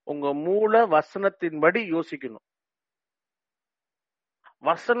 உங்க மூளை வசனத்தின்படி யோசிக்கணும்,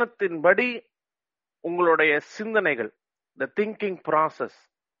 வசனத்தின்படி உங்களுடைய சிந்தனைகள், the thinking process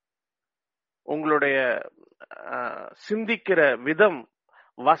உங்களுடைய சிந்திக்கிற விதம்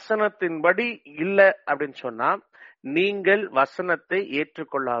வசனத்தின்படி இல்லை அப்படின்னு சொன்னா நீங்கள் வசனத்தை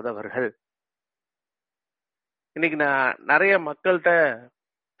ஏற்றுக்கொள்ளாதவர்கள். இன்னைக்கு நான் நிறைய மக்கள்கிட்ட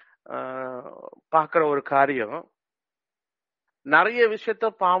பாக்குற ஒரு காரியம், நிறைய விஷயத்த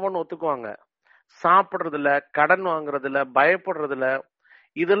பாவம்னு ஒத்துக்குவாங்க. சாப்பிடுறதுல, கடன் வாங்குறதுல, பயப்படுறதுல,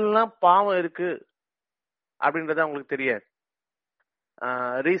 இதெல்லாம் பாவம் இருக்கு அப்படின்றது அவங்களுக்கு தெரியாது.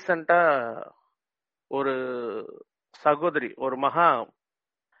 ரீசண்டா ஒரு சகோதரி, ஒரு மகா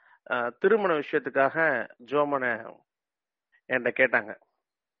திருமண விஷயத்துக்காக ஜோமனை என்கிட்ட கேட்டாங்க.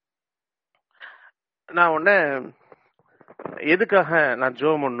 நான் உடனே எதுக்காக நான்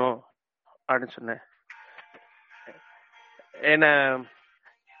ஜோம் பண்ணும் அப்படின்னு சொன்னேன். என்ன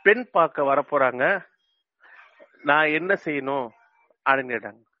பெண் பார்க்க வரப்போறாங்க, நான் என்ன செய்யணும் அப்படின்னு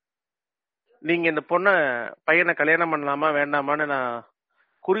கேட்டாங்க. நீங்க இந்த பையனை கல்யாணம் பண்ணலாமா வேண்டாமான்னு நான்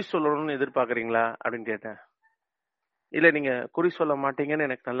குறி சொல்லணும்னு எதிர்பார்க்கறீங்களா அப்படின்னு கேட்டேன். இல்ல, நீங்க குறி சொல்ல மாட்டீங்கன்னு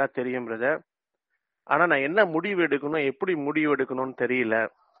எனக்கு நல்லா தெரியும் பிரதர். ஆனா நான் என்ன முடிவு எடுக்கணும், எப்படி முடிவு எடுக்கணும்னு தெரியல.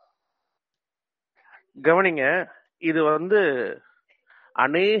 கவனிங்க, இது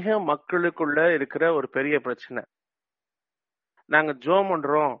அநேக மக்களுக்குள்ள இருக்கிற ஒரு பெரிய பிரச்சனை. நாங்க ஜோம்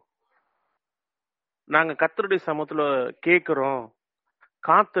பண்றோம், நாங்க கர்த்தருடைய சமூகத்துல கேட்கிறோம்,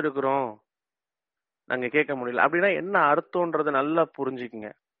 காத்திருக்கிறோம், நாங்க கேட்க முடியல அப்படின்னா என்ன அர்த்தம்ன்றத நல்லா புரிஞ்சுக்குங்க.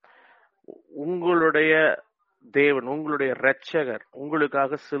 உங்களுடைய தேவன், உங்களுடைய இரட்சகர்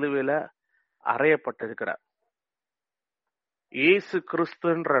உங்களுக்காக சிலுவையில அறையப்பட்டிருக்கிறார். இயேசு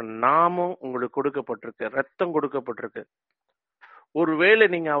கிறிஸ்துன்ற நாமம் உங்களுக்கு கொடுக்கப்பட்டிருக்கு, ரத்தம் கொடுக்கப்பட்டிருக்கு. ஒருவேளை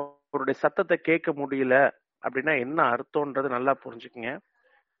நீங்க அவருடைய சத்தத்தை கேட்க முடியல அப்படின்னா என்ன அர்த்தம்ன்றது நல்லா புரிஞ்சுக்குங்க.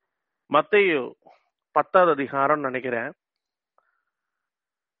 மத்தேயு 10வது அதிகாரம் நினைக்கிறேன்,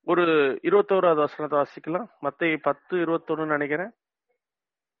 ஒரு 21வது வசனத்தை வாசிக்கலாம். மத்தேயு 10:21 நினைக்கிறேன்.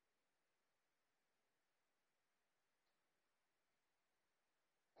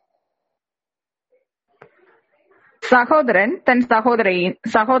 சகோதரன் தன்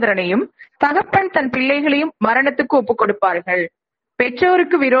சகோதரனையும் தகப்பன் தன் பிள்ளைகளையும் மரணத்துக்கு ஒப்புக் கொடுப்பார்கள்.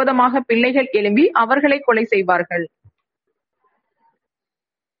 பெற்றோருக்கு விரோதமாக பிள்ளைகள் எழும்பி அவர்களை கொலை செய்வார்கள்.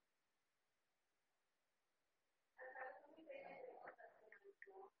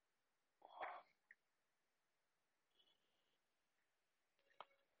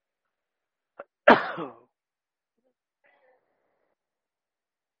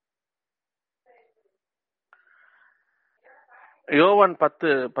 யோவான்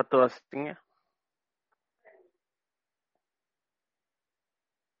 10:10 வாசித்தீங்க.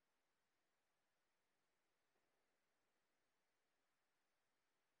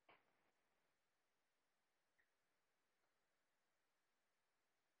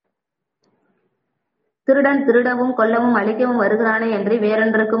 திருடன் திருடவும் கொல்லவும் அழிக்கவும் வருகிறானே என்று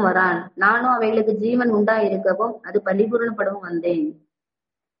வேறொன்றுக்கும் வரான். நானும் அவைகளுக்கு ஜீவன் உண்டாயிருக்கவும் அது பரிபூரணப்படவும் வந்தேன்.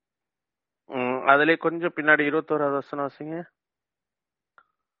 அதுல கொஞ்சம் பின்னாடி 21வது வசனம் வாசிங்க.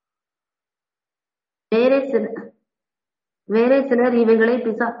 வேறே சிலர்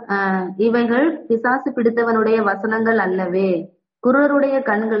இவைகள் பிசாசு பிடித்தவனுடைய வசனங்கள் அல்லவே, குருடருடைய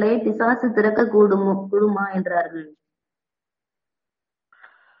கண்களை பிசாசு திறக்க கூடுமா என்றார்கள்.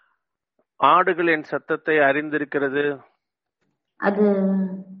 ஆடுகள் என் சத்தத்தை அறிந்திருக்கிறது. அது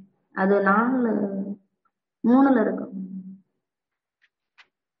 3ல இருக்கும்.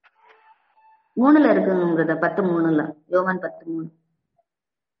 3ல இருக்குங்கிறத 10:3. யோவான் 10:3.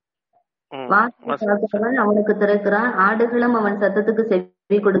 வாசல் அவனுக்கு திறக்கிறான், ஆடுகளும் அவன் சத்தத்துக்கு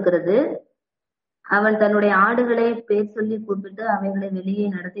செவி கொடுக்கிறது. அவன் தன்னுடைய ஆடுகளை பேர் சொல்லி கூப்பிட்டு அவைகளை வெளியே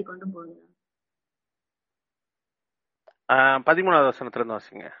நடத்தி கொண்டு போகிறான். 13வது வசனத்துல இருந்து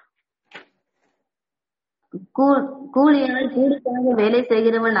வாசிங்க. கூலியால் கூலிக்காக வேலை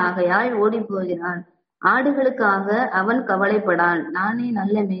செய்கிறவன் ஆகையால் ஓடி போகிறான். ஆடுகளுக்காக அவன் கவலைப்படான். நானே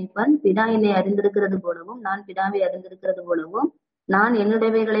நல்ல மேய்ப்பன், பிதா என்னை அறிந்திருக்கிறது போலவும் நான் பிதாவை அறிந்திருக்கிறது போலவும் நான்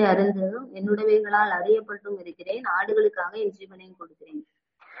என்னுடையவைகளை அறிந்ததும் என்னுடையவைகளால் அறியப்பட்டும் இருக்கிறேன். ஆடுகளுக்காக என் ஜீவனையும் கொடுக்கிறேன்.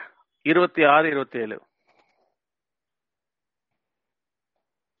 26-27.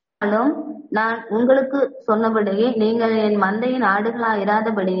 நான் உங்களுக்கு சொன்னபடியே நீங்கள் என் மந்தையின் ஆடுகளா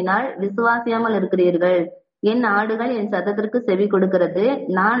இராதபடியினால் விசுவாசியாமல் இருக்கிறீர்கள். என் ஆடுகள் என் சத்தத்திற்கு செவி கொடுக்கிறது.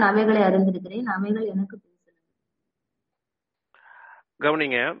 நான் அவைகளை அறிந்திருக்கிறேன், அவைகள் எனக்கு பேசுகிறது.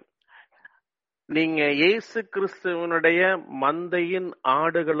 கவனிங்க, நீங்க இயேசு கிறிஸ்துவனுடைய மந்தையின்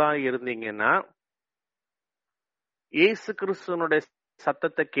ஆடுகளா இருந்தீங்கன்னா இயேசு கிறிஸ்துவனுடைய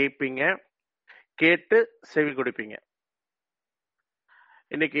சத்தத்தை கேட்பீங்க, கேட்டு செவி கொடுப்பீங்க.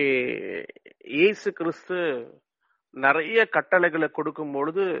 இன்னைக்கு இயேசு கிறிஸ்து நிறைய கட்டளைகளை கொடுக்கும்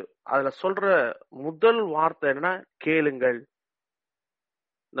பொழுது அதுல சொல்ற முதல் வார்த்தை என்ன? கேளுங்கள்.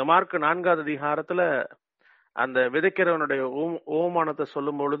 இந்த மார்க் 4வது அதிகாரத்துல அந்த விதைக்கிறவனுடைய ஓமானத்தை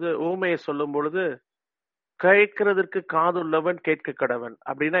சொல்லும் பொழுது, ஊமையை சொல்லும் பொழுது, கேட்கிறதற்கு காதுள்ளவன் கேட்க கடவன்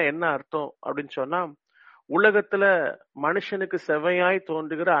அப்படின்னா என்ன அர்த்தம் அப்படின்னு சொன்னா, உலகத்துல மனுஷனுக்கு செவ்வையாய்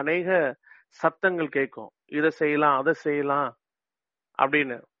தோன்றுகிற அநேக சத்தங்கள் கேட்கும். இதை செய்யலாம், அதை செய்யலாம்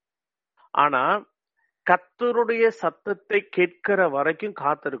அப்படின்னு. ஆனா கர்த்தருடைய சத்தத்தை கேட்கிற வரைக்கும்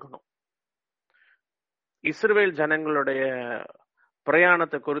காத்திருக்கணும். இஸ்ரவேல் ஜனங்களுடைய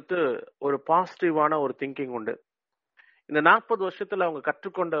பிரயாணத்தை குறித்து ஒரு பாசிட்டிவான ஒரு திங்கிங் உண்டு. இந்த 40 வருஷத்துல அவங்க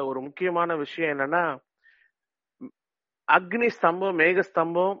கற்றுக்கொண்ட ஒரு முக்கியமான விஷயம் என்னன்னா, அக்னி ஸ்தம்பம், மேக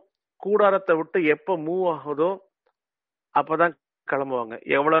ஸ்தம்பம் கூடாரத்தை விட்டு எப்ப மூவ் ஆகுதோ அப்பதான் கிளம்புவாங்க.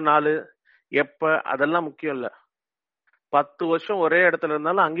 எவ்வளவு நாள், எப்ப, அதெல்லாம் முக்கியம் இல்ல. 10 வருஷம் ஒரே இடத்துல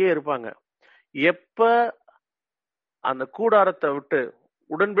இருந்தாலும் அங்கேயே இருப்பாங்க. எப்ப அந்த கூடாரத்தை விட்டு,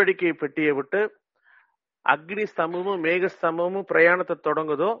 உடன்படிக்கை பெட்டியை விட்டு அக்னி ஸ்தம்பமும் மேக ஸ்தம்பமும் பிரயாணத்தை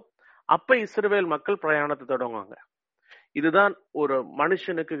தொடங்குதோ அப்ப இஸ்ரவேல் மக்கள் பிரயாணத்தை தொடங்குவாங்க. இதுதான் ஒரு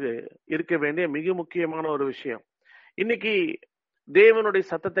மனுஷனுக்கு இருக்க வேண்டிய மிக முக்கியமான ஒரு விஷயம். இன்னைக்கு தேவனுடைய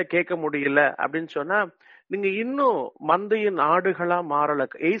சத்தத்தை கேட்க முடியல அப்படின்னு சொன்னா, நீங்க இன்னும் மந்தையின் ஆடுகளா மாறல.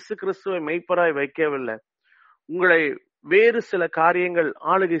 இயேசு கிறிஸ்துவை மெய்ப்பராய் வைக்கவில்லை. உங்களை வேறு சில காரியங்கள்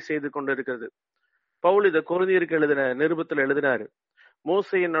ஆளுகை செய்து கொண்டிருக்கிறது. பவுல் இதை கொரிந்தியருக்கு எழுதின நிருபத்தில் எழுதினாரு.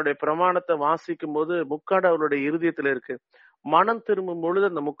 மோசையினுடைய பிரமாணத்தை வாசிக்கும் போது முக்காடு அவருடைய இருதயத்துல இருக்கு. மனம் திரும்பும் பொழுது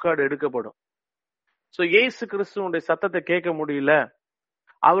அந்த முக்காடு எடுக்கப்படும். சோ இயேசு கிறிஸ்துவனுடைய சத்தத்தை கேட்க முடியல,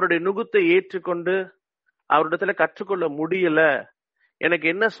 அவருடைய நுகத்தை ஏற்றுக்கொண்டு அவரிடத்துல கற்றுக்கொள்ள முடியல, எனக்கு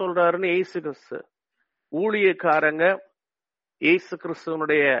என்ன சொல்றாருன்னு இயேசு கிறிஸ்து ஊழியக்காரங்க இயேசு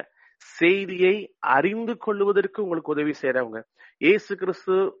கிறிஸ்துவனுடைய செய்தியை அறிந்து கொள்வதற்கு உங்களுக்கு உதவி செய்யறவங்க. இயேசு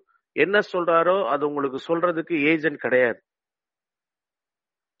கிறிஸ்து என்ன சொல்றாரோ அது உங்களுக்கு சொல்றதுக்கு ஏஜென்ட் கிடையாது.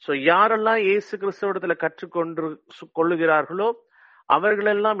 சோ யாரெல்லாம் இயேசு கிறிஸ்துவிடத்துல கற்றுக்கொண்டு கொள்ளுகிறார்களோ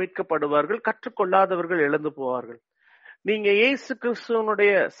அவர்களெல்லாம் மீட்கப்படுவார்கள். கற்றுக்கொள்ளாதவர்கள் இழந்து போவார்கள். நீங்க இயேசு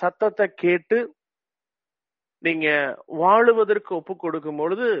கிறிஸ்துவனுடைய சத்தத்தை கேட்டு நீங்க வாழுவதற்கு ஒப்பு கொடுக்கும்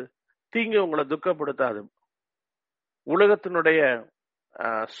பொழுது தீங்கு உங்களை துக்கப்படுத்தாது. உலகத்தினுடைய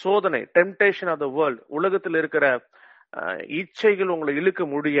சோதனை, டெம்டேஷன் ஆஃப் த வேர்ல்ட், உலகத்தில் இருக்கிற இச்சைகள் உங்களை இழுக்க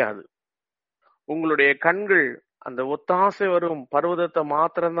முடியாது. உங்களுடைய கண்கள் அந்த ஒத்தாசை வரும் பர்வதத்தை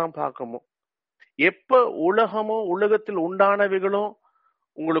மாத்திரம்தான் பார்க்கணும். எப்ப உலகமோ உலகத்தில் உண்டானவைகளும்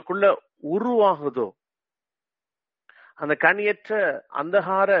உங்களுக்குள்ள உருவாகுதோ, அந்த கனியற்ற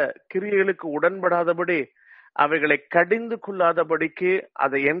அந்தகார கிரியைகளுக்கு உடன்படாதபடி அவைகளை கடிந்து கொள்ளாதபடிக்கு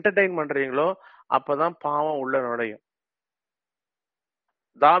அதை என்டர்டெயின் பண்றீங்களோ அப்பதான் பாவம் உள்ள நுழையும்.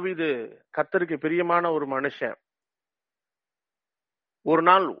 தாவீது கர்த்தருக்கு பிரியமான ஒரு மனுஷன். ஒரு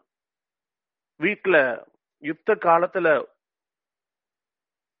நாள் வீட்டுல யுத்த காலத்துல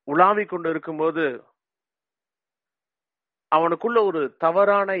உலாவி கொண்டு இருக்கும்போது அவனுக்குள்ள ஒரு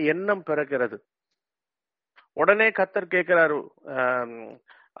தவறான எண்ணம் பிறக்கிறது. உடனே கர்த்தர் கேட்கிறாரு,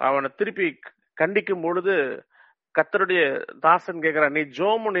 அவனை திருப்பி கண்டிக்கும் பொழுது கர்த்தருடைய தாசன் கேட்கிறார், நீ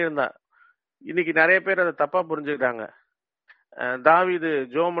ஜோம் இருந்தா. இன்னைக்கு நிறைய பேர் அதை தப்பா புரிஞ்சுக்கிறாங்க. தாவீது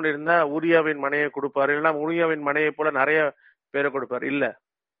ஜோம் இருந்தா ஊரியாவின் மனையை கொடுப்பாரு, இல்லைன்னா ஊரியாவின் மனையை போல நிறைய பேரை கொடுப்பாரு. இல்ல,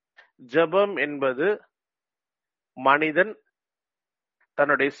 ஜெபம் என்பது மனிதன்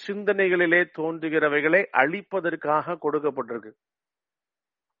தன்னுடைய சிந்தனைகளிலே தோன்றுகிறவைகளை அழிப்பதற்காக கொடுக்கப்பட்டிருக்கு.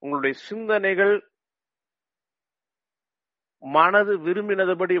 உங்களுடைய சிந்தனைகள் மனது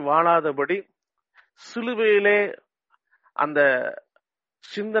விரும்பினதுபடி வாழாதபடி சிலுவையிலே அந்த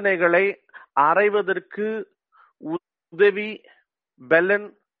சிந்தனைகளை அறைவதற்கு உதவி, பலன்,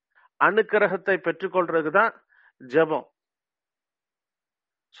 அனுக்கிரகத்தை பெற்றுக்கொள்றதுக்கு தான் ஜெபம்.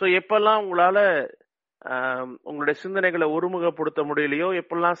 சோ எப்பெல்லாம் உங்களால உங்களுடைய சிந்தனைகளை ஒருமுகப்படுத்த முடியலையோ,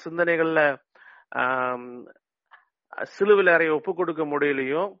 எப்பெல்லாம் சிந்தனைகள்ல சிலுவையில் அறைய ஒப்பு கொடுக்க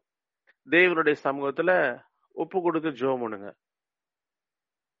முடியலையோ, தேவனுடைய சமூகத்துல ஒப்பு கொடுத்து ஜெபம் பண்ணுங்க.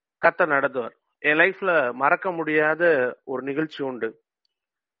 கர்த்தர் நடத்துவார். என் லைஃப்ல மறக்க முடியாத ஒரு நிகழ்ச்சி உண்டு.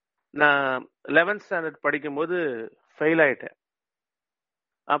 நான் 11th ஸ்டாண்டர்ட் படிக்கும் போது ஃபெயில் ஆயிட்டேன்.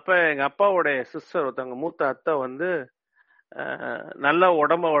 அப்ப எங்க அப்பாவோடைய சிஸ்டர் ஒருத்தவங்க, மூத்த அத்தை வந்து நல்ல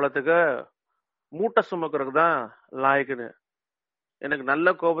உடம்ப வளர்த்துக்க மூட்டை சுமக்கிறதுக்கு தான் லாய்க்குன்னு எனக்கு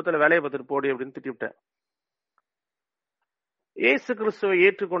நல்ல கோபத்துல வேலையை பார்த்துட்டு போடி அப்படின்னு திட்டிவிட்டேன். ஏசு கிறிஸ்துவை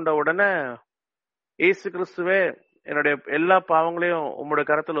ஏற்றுக்கொண்ட உடனே, ஏசு கிறிஸ்துவே என்னுடைய எல்லா பாவங்களையும் உங்களுடைய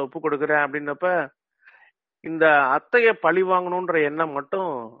கரத்துல ஒப்பு கொடுக்குறேன் அப்படின்னப்ப இந்த அத்தைய பழி வாங்கணும்ன்ற எண்ணம்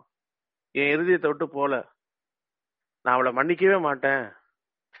மட்டும் என் இருதயத்தை விட்டு போல. நான் அவளை மன்னிக்கவே மாட்டேன்,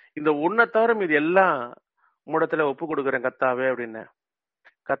 இந்த உன்னை தவிர மீது எல்லாம் உம்மிடத்துல ஒப்பு கொடுக்குறேன் கர்த்தாவே அப்படின்னு.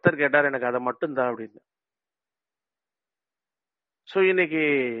 கர்த்தர் கேட்டார், எனக்கு அதை மட்டும் தான் அப்படின்னு. சோ இன்னைக்கு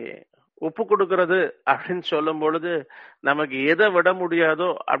ஒப்பு கொடுக்கறது அப்படின்னு சொல்லும் பொழுது நமக்கு எதை விட முடியாதோ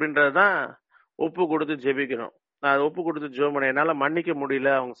அப்படின்றதுதான் ஒப்பு கொடுத்து ஜெபிக்கணும். நான் அதை ஒப்பு கொடுத்து ஜெபம் பண்ணேன், என்னால மன்னிக்க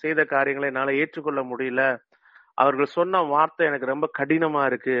முடியல, அவங்க செய்த காரியங்களை என்னால ஏற்றுக்கொள்ள முடியல, அவர்கள் சொன்ன வார்த்தை எனக்கு ரொம்ப கடினமா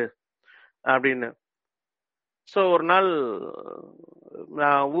இருக்கு அப்படின்னு. ஸோ ஒரு நாள்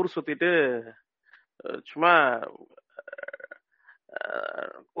நான் ஊர் சுத்திட்டு சும்மா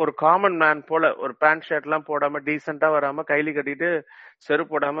ஒரு காமன் மேன் போல ஒரு பேண்ட் ஷர்ட் எல்லாம் போடாம டீசெண்டா வராம கைலி கட்டிட்டு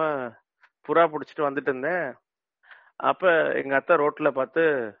செருப்பு போடாம புறா பிடிச்சிட்டு வந்துட்டு இருந்தேன். அப்ப எங்க அத்தை ரோட்ல பார்த்து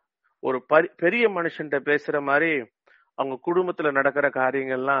ஒரு பெரிய மனுஷன்ட்ட பேசுற மாதிரி அவங்க குடும்பத்துல நடக்கிற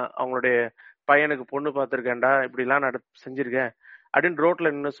காரியங்கள்லாம், அவங்களுடைய பையனுக்கு பொண்ணு பார்த்திருக்கேன்டா, இப்படி எல்லாம் செஞ்சிருக்கேன் அப்படின்னு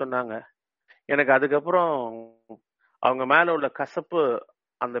ரோட்ல நின்று சொன்னாங்க. எனக்கு அதுக்கப்புறம் அவங்க மேல உள்ள கசப்பு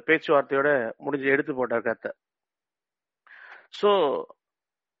அந்த பேச்சுவார்த்தையோட முடிஞ்சு எடுத்து போட்டார் கத்தை. சோ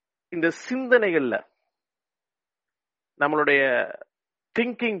இந்த சிந்தனைகள்ல நம்மளுடைய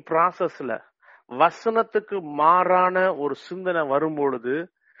திங்கிங் ப்ராசஸ்ல வசனத்துக்கு மாறான ஒரு சிந்தனை வரும்பொழுது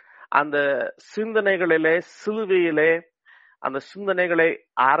அந்த சிந்தனைகளிலே சிலுவையிலே அந்த சிந்தனைகளை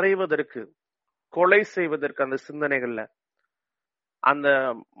அறைவதற்கு, கொலை செய்வதற்கு, அந்த சிந்தனைகள்ல அந்த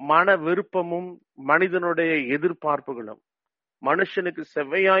மன விருப்பமும் மனிதனுடைய எதிர்பார்ப்புகளும் மனுஷனுக்கு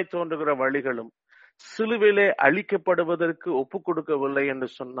செவ்வையாய் தோன்றுகிற வழிகளும் சிலுவையிலே அழிக்கப்படுவதற்கு ஒப்பு கொடுக்கவில்லை என்று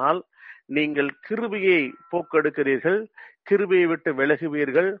சொன்னால் நீங்கள் கிருபையை போக்கெடுக்கிறீர்கள், கிருபையை விட்டு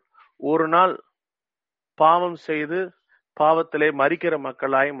விலகுவீர்கள். ஒரு நாள் பாவம் செய்து பாவத்திலே மரிக்கிற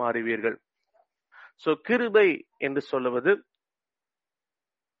மக்களாய் மாறுவீர்கள். சோ கிருபை என்று சொல்லுவது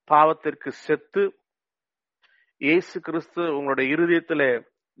பாவத்திற்கு செத்து இயேசு கிறிஸ்து உங்களுடைய இருதயத்திலே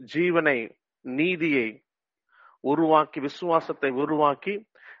ஜீவனை, நீதியை உருவாக்கி, விசுவாசத்தை உருவாக்கி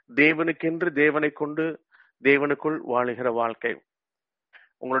தேவனுக்கென்று தேவனை கொண்டு தேவனுக்குள் வாழுகிற வாழ்க்கை.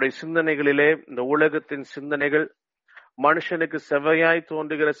 உங்களுடைய சிந்தனைகளிலே இந்த உலகத்தின் சிந்தனைகள், மனுஷனுக்கு செவ்வையாய்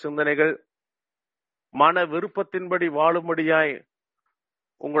தோன்றுகிற சிந்தனைகள், மன விருப்பத்தின்படி வாழும்படியாய்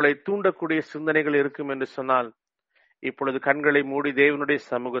உங்களை தூண்டக்கூடிய சிந்தனைகள் இருக்கும் என்று சொன்னால், இப்பொழுது கண்களை மூடி தேவனுடைய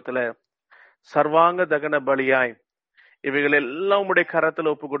சமூகத்துல சர்வாங்க தகன பலியாய் இவைகள் எல்லாம் உடைய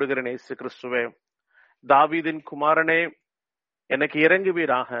கரத்துல ஒப்பு கொடுக்கிறேன். இயேசு கிறிஸ்துவே, தாவீதின் குமாரனே, எனக்கு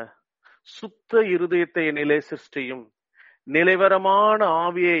இறங்குவீராக. சுத்த இருதயத்தை என்னிலே சிருஷ்டியும், நிலைவரமான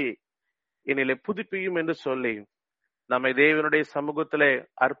ஆவியை என்னிலே புதுப்பியும் என்று சொல்லி நம்மை தேவனுடைய சமூகத்திலே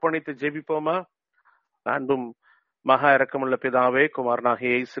அர்ப்பணித்து ஜெபிப்போமா? அன்பும் மகா இரக்கமுள்ள பிதாவே,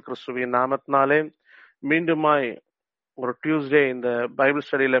 குமாரனாகிய இயேசு கிறிஸ்துவின் நாமத்தினாலே மீண்டுமாய் ஒரு டியூஸ்டே இந்த பைபிள்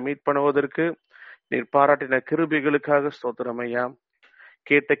ஸ்டடியில மீட் பண்ணுவதற்கு நீர் பாராட்டின கிருபைகளுக்காக ஸ்தோத்திரம் ஐயா.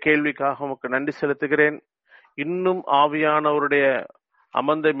 கேட்ட கேள்விக்காக உமக்கு நன்றி செலுத்துகிறேன். இன்னும் ஆவியானவருடைய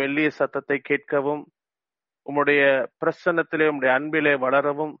அமர்ந்த மெல்லிய சத்தத்தை கேட்கவும், உம்முடைய பிரசன்னத்திலே உம்முடைய அன்பிலே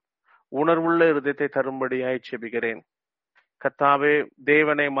வளரவும் உணர்வுள்ள இருதயத்தை தரும்படியாய் செபிக்கிறேன். கர்த்தாவே,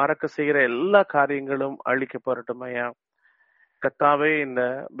 தேவனை மறக்க செய்கிற எல்லா காரியங்களும் அழிக்கப்படட்டும் ஐயா. கர்த்தாவே, இந்த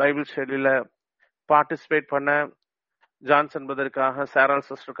பைபிள் ஸ்டடியில பார்ட்டிசிபேட் பண்ண ஜான்சன் பிரதருக்காக, சாரால்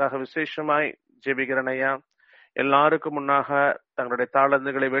சிஸ்டருக்காக விசேஷமாய் ஜெபிக்கிறேன் ஐயா. எல்லாருக்கும் முன்னாக தங்களுடைய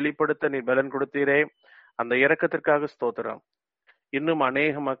தாளந்துகளை வெளிப்படுத்த நீ பலன் கொடுத்தீரே, அந்த இரக்கத்திற்காக ஸ்தோத்திரம். இன்னும்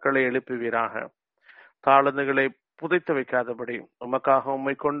அநேக மக்களை எழுப்புவீராக. தாளந்துகளை புதைத்து வைக்காதபடி உமக்காக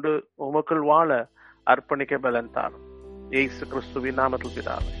உம்மை கொண்டு உமக்குள் வாழ அர்ப்பணிக்க பலன் தார். இயேசு கிறிஸ்துவின் நாமத்தில்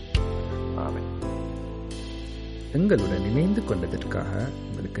பிதாவே, ஆமென். எங்களுடன் இணைந்து கொண்டதற்காக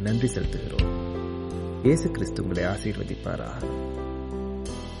உங்களுக்கு நன்றி செலுத்துகிறோம். இயேசு கிறிஸ்து உங்களை ஆசீர்வதிப்பாராக.